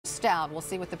down. We'll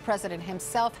see what the president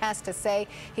himself has to say.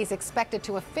 He's expected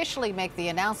to officially make the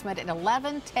announcement at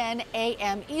 11:10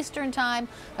 a.m. Eastern Time.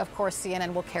 Of course,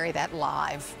 CNN will carry that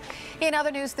live. In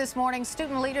other news this morning,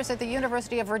 student leaders at the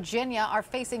University of Virginia are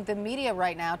facing the media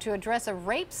right now to address a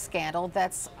rape scandal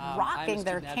that's rocking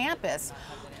their campus.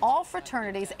 All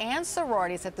fraternities and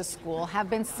sororities at the school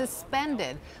have been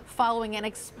suspended following an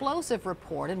explosive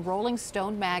report in Rolling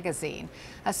Stone magazine.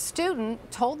 A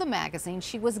student told the magazine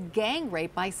she was gang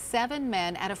raped by 7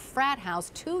 men at a frat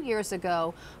house 2 years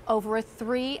ago over a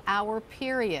 3-hour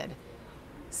period.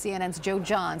 CNN's Joe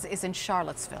Johns is in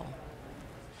Charlottesville.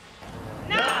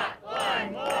 Not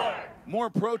one more! More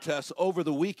protests over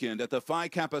the weekend at the Phi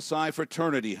Kappa Psi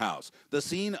fraternity house, the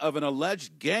scene of an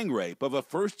alleged gang rape of a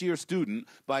first-year student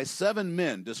by 7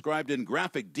 men described in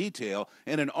graphic detail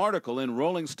in an article in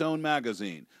Rolling Stone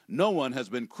magazine. No one has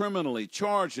been criminally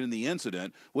charged in the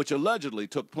incident, which allegedly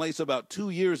took place about 2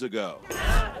 years ago.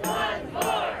 Not one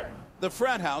more! The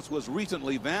frat house was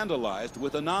recently vandalized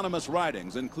with anonymous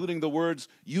writings, including the words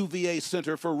UVA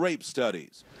Center for Rape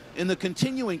Studies. In the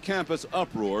continuing campus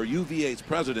uproar, UVA's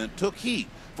president took heat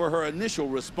for her initial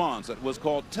response that was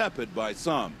called tepid by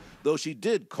some, though she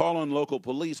did call on local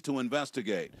police to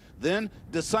investigate. Then,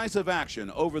 decisive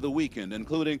action over the weekend,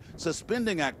 including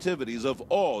suspending activities of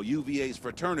all UVA's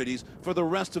fraternities for the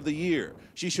rest of the year.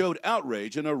 She showed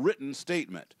outrage in a written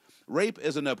statement. Rape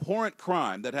is an abhorrent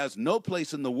crime that has no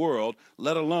place in the world,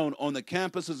 let alone on the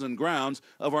campuses and grounds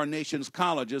of our nation's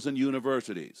colleges and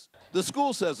universities. The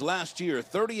school says last year,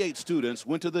 38 students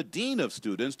went to the dean of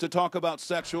students to talk about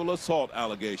sexual assault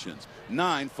allegations.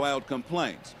 9 filed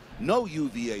complaints. No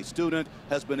UVA student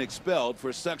has been expelled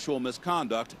for sexual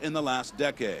misconduct in the last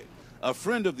decade. A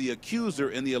friend of the accuser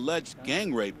in the alleged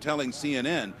gang rape telling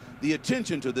CNN the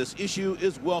attention to this issue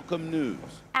is welcome news.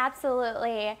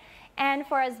 Absolutely. And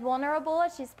for as vulnerable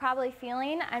as she's probably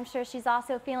feeling, I'm sure she's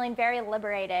also feeling very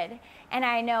liberated. And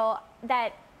I know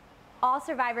that all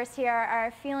survivors here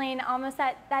are feeling almost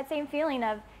that same feeling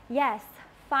of, yes,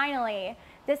 finally,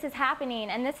 this is happening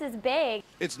and this is big.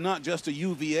 It's not just a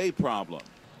UVA problem.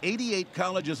 88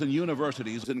 colleges and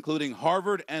universities, including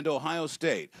Harvard and Ohio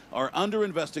State, are under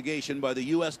investigation by the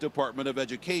U.S. Department of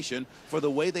Education for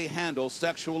the way they handle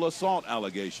sexual assault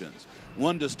allegations.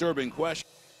 One disturbing question.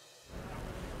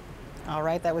 All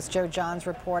right, that was Joe Johns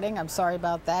reporting. I'm sorry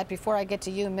about that. Before I get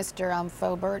to you, Mr.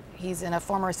 Foubert, he's a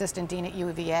former assistant dean at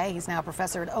UVA. He's now a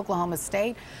professor at Oklahoma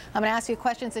State. I'm going to ask you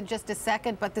questions in just a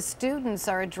second, but the students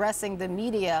are addressing the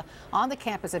media on the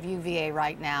campus of UVA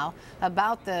right now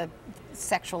about the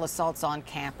sexual assaults on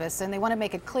campus, and they want to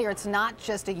make it clear it's not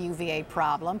just a UVA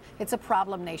problem. It's a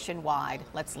problem nationwide.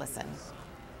 Let's listen.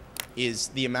 Is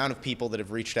the amount of people that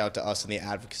have reached out to us in the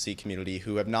advocacy community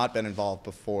who have not been involved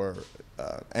before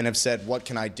and have said, what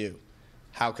can I do?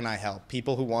 How can I help?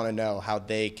 People who want to know how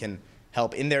they can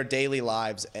help in their daily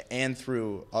lives and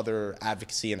through other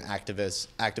advocacy and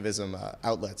activism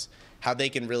outlets, how they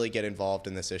can really get involved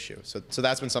in this issue. So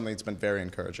that's been something that's been very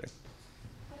encouraging.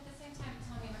 But at the same time,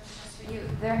 tell me what's just for you.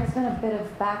 There has been a bit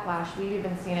of backlash. We've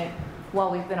even seen it while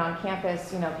we've been on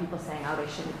campus, people saying, oh, they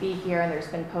shouldn't be here, and there's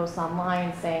been posts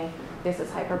online saying, this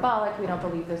is hyperbolic, we don't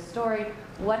believe this story.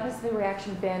 What has the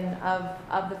reaction been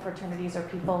of the fraternities? Are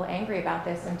people angry about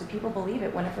this, and do people believe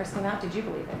it? When it first came out, did you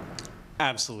believe it?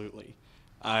 Absolutely.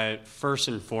 First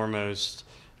and foremost,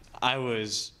 I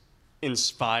was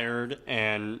inspired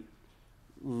and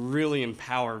really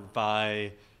empowered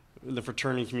by the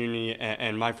fraternity community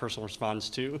and my personal response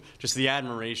to just the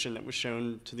admiration that was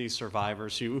shown to these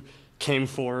survivors who came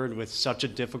forward with such a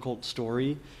difficult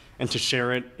story and to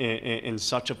share it in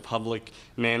such a public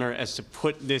manner as to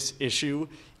put this issue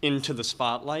into the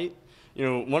spotlight.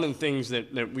 One of the things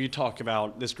that we talk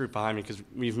about, this group behind me, because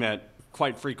we've met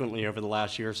quite frequently over the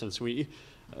last year since we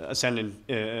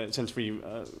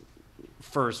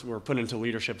first were put into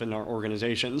leadership in our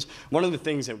organizations. One of the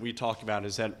things that we talk about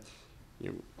is that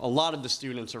a lot of the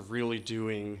students are really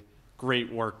doing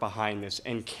great work behind this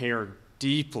and care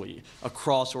deeply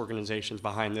across organizations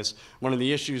behind this. One of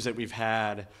the issues that we've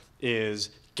had is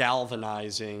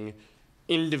galvanizing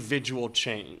individual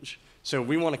change. So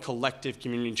we want a collective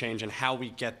community change, and how we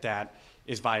get that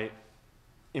is by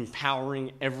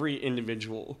empowering every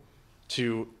individual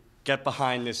to get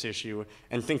behind this issue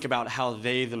and think about how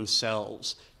they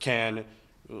themselves can,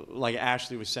 like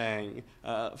Ashley was saying,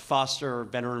 foster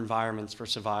better environments for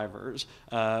survivors,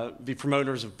 be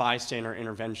promoters of bystander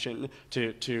intervention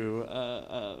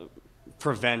to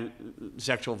prevent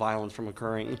sexual violence from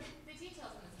occurring. The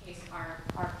details in this case are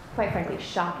quite frankly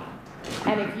shocking.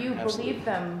 And if you believe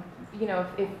them,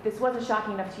 if this wasn't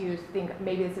shocking enough to you to think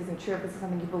maybe this isn't true, if this is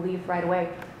something you believe right away,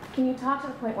 Can you talk to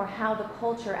the point where how the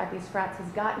culture at these frats has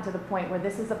gotten to the point where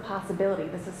this is a possibility,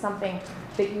 this is something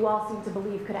that you all seem to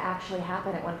believe could actually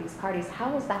happen at one of these parties?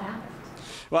 How has that happened?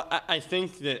 Well, I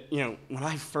think that, when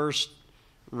I first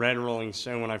read Rolling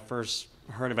Stone, when I first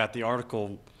heard about the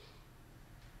article,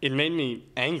 it made me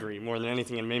angry more than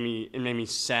anything. It made me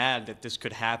sad that this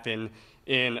could happen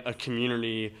in a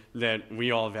community that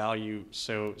we all value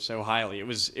so highly. It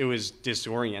was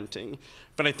disorienting.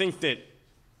 But I think that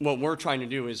what we're trying to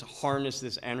do is harness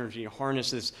this energy,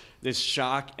 harness this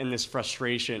shock and this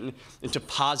frustration into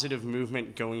positive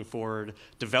movement going forward,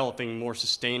 developing more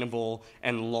sustainable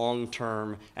and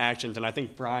long-term actions. And I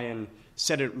think Brian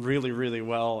said it really, really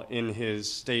well in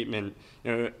his statement.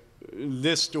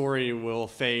 This story will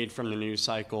fade from the news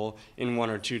cycle in 1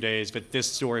 or 2 days, but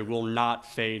this story will not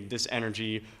fade. This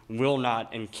energy will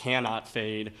not and cannot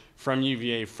fade from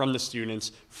UVA, from the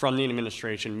students, from the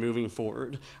administration moving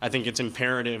forward. I think it's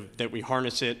imperative that we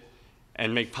harness it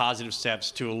and make positive steps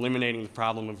to eliminating the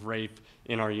problem of rape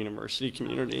in our university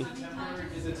community.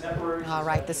 All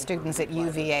right, the students at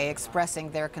UVA expressing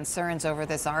their concerns over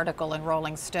this article in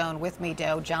Rolling Stone. With me,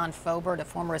 John Foubert, a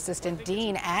former assistant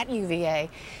dean at UVA.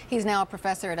 He's now a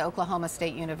professor at Oklahoma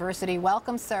State University.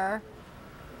 Welcome, sir.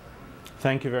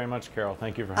 Thank you very much, Carol.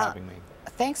 Thank you for having me.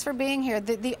 Thanks for being here.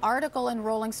 The article in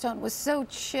Rolling Stone was so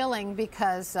chilling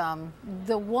because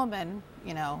the woman,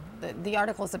 the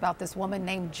article is about this woman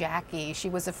named Jackie. She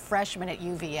was a freshman at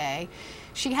UVA.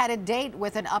 She had a date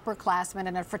with an upperclassman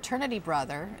and a fraternity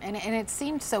brother, and it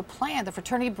seemed so planned. The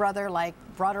fraternity brother,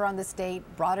 brought her on this date,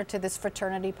 brought her to this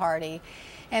fraternity party,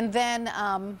 and then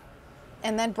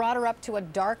brought her up to a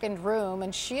darkened room,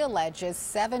 and she alleges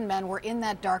 7 men were in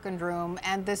that darkened room,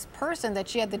 and this person that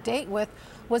she had the date with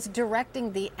was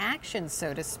directing the action,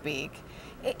 so to speak.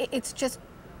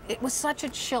 It was such a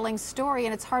chilling story,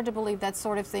 and it's hard to believe that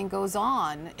sort of thing goes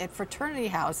on at fraternity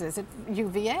houses at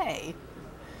UVA.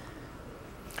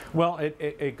 Well,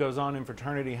 it goes on in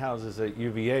fraternity houses at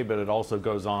UVA, but it also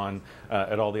goes on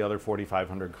at all the other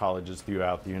 4,500 colleges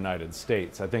throughout the United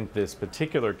States. I think this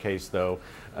particular case, though,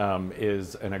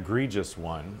 is an egregious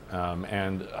one,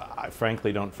 and I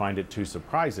frankly don't find it too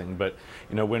surprising. But,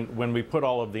 when we put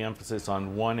all of the emphasis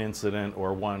on one incident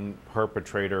or one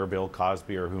perpetrator, Bill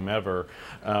Cosby or whomever,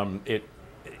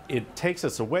 it takes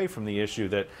us away from the issue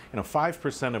that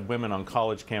 5% of women on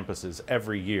college campuses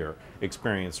every year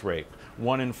experience rape.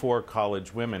 1 in 4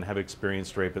 college women have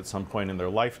experienced rape at some point in their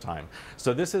lifetime.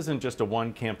 So this isn't just a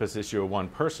one campus issue, a one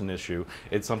person issue.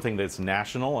 It's something that's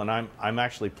national, and I'm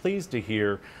actually pleased to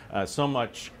hear so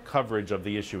much coverage of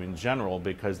the issue in general,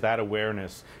 because that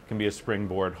awareness can be a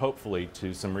springboard, hopefully,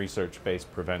 to some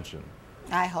research-based prevention.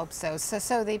 I hope so.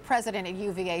 So the president at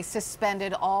UVA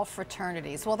suspended all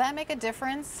fraternities. Will that make a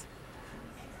difference?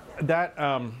 That,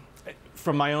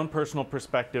 from my own personal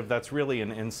perspective, that's really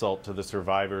an insult to the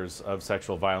survivors of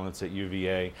sexual violence at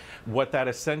UVA. What that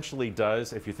essentially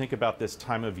does, if you think about this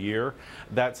time of year,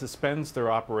 that suspends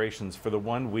their operations for the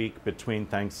 1 week between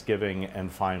Thanksgiving and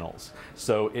finals.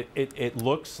 So it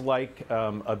looks like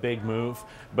a big move,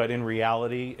 but in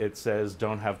reality, it says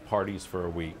don't have parties for a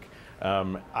week.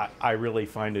 I really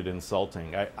find it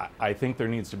insulting. I think there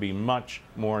needs to be much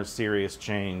more serious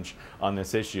change on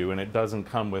this issue, and it doesn't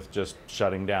come with just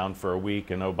shutting down for a week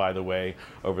and, oh, by the way,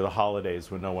 over the holidays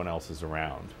when no one else is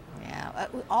around. Yeah.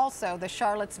 Also, the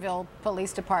Charlottesville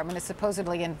Police Department is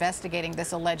supposedly investigating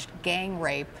this alleged gang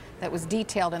rape that was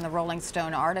detailed in the Rolling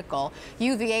Stone article.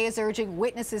 UVA is urging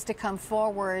witnesses to come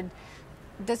forward.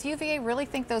 Does UVA really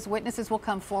think those witnesses will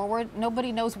come forward?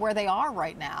 Nobody knows where they are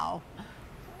right now.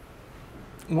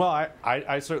 Well,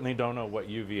 I certainly don't know what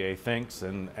UVA thinks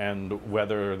and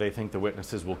whether they think the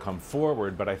witnesses will come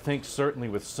forward, but I think certainly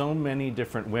with so many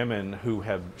different women who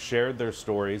have shared their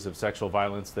stories of sexual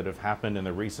violence that have happened in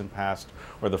the recent past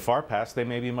or the far past, they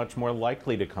may be much more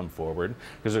likely to come forward,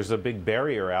 because there's a big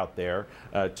barrier out there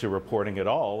to reporting it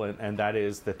all, and that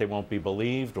is that they won't be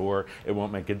believed or it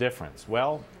won't make a difference.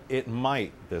 Well, it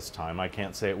might this time. I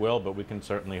can't say it will, but we can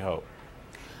certainly hope.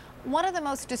 One of the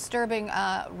most disturbing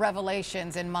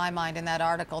revelations in my mind in that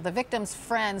article, the victim's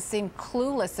friends seem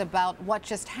clueless about what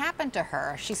just happened to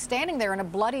her. She's standing there in a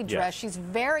bloody dress. Yes. She's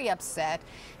very upset,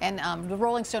 and the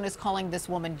Rolling Stone is calling this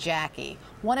woman Jackie.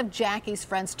 One of Jackie's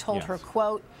friends told her,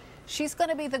 quote, she's going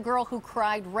to be the girl who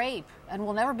cried rape and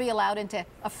will never be allowed into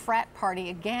a frat party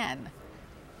again.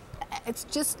 It's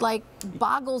just like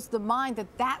boggles the mind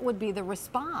that that would be the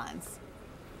response.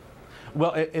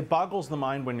 Well, it boggles the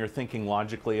mind when you're thinking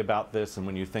logically about this and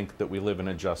when you think that we live in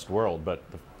a just world. But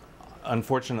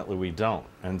Unfortunately, we don't.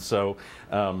 And so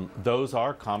those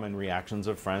are common reactions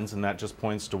of friends, and that just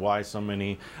points to why so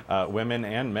many women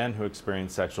and men who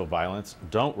experience sexual violence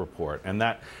don't report. And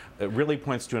that really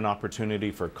points to an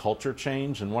opportunity for culture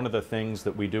change. And one of the things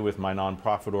that we do with my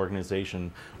nonprofit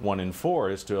organization, 1 in 4,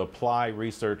 is to apply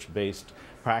research-based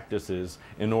practices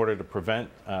in order to prevent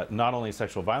not only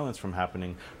sexual violence from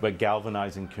happening, but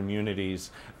galvanizing communities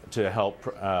to help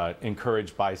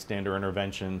encourage bystander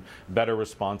intervention, better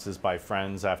responses by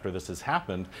friends after this has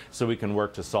happened, so we can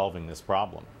work to solving this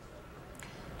problem.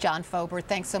 John Foubert,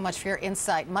 thanks so much for your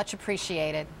insight. Much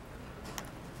appreciated.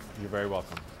 You're very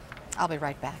welcome. I'll be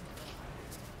right back.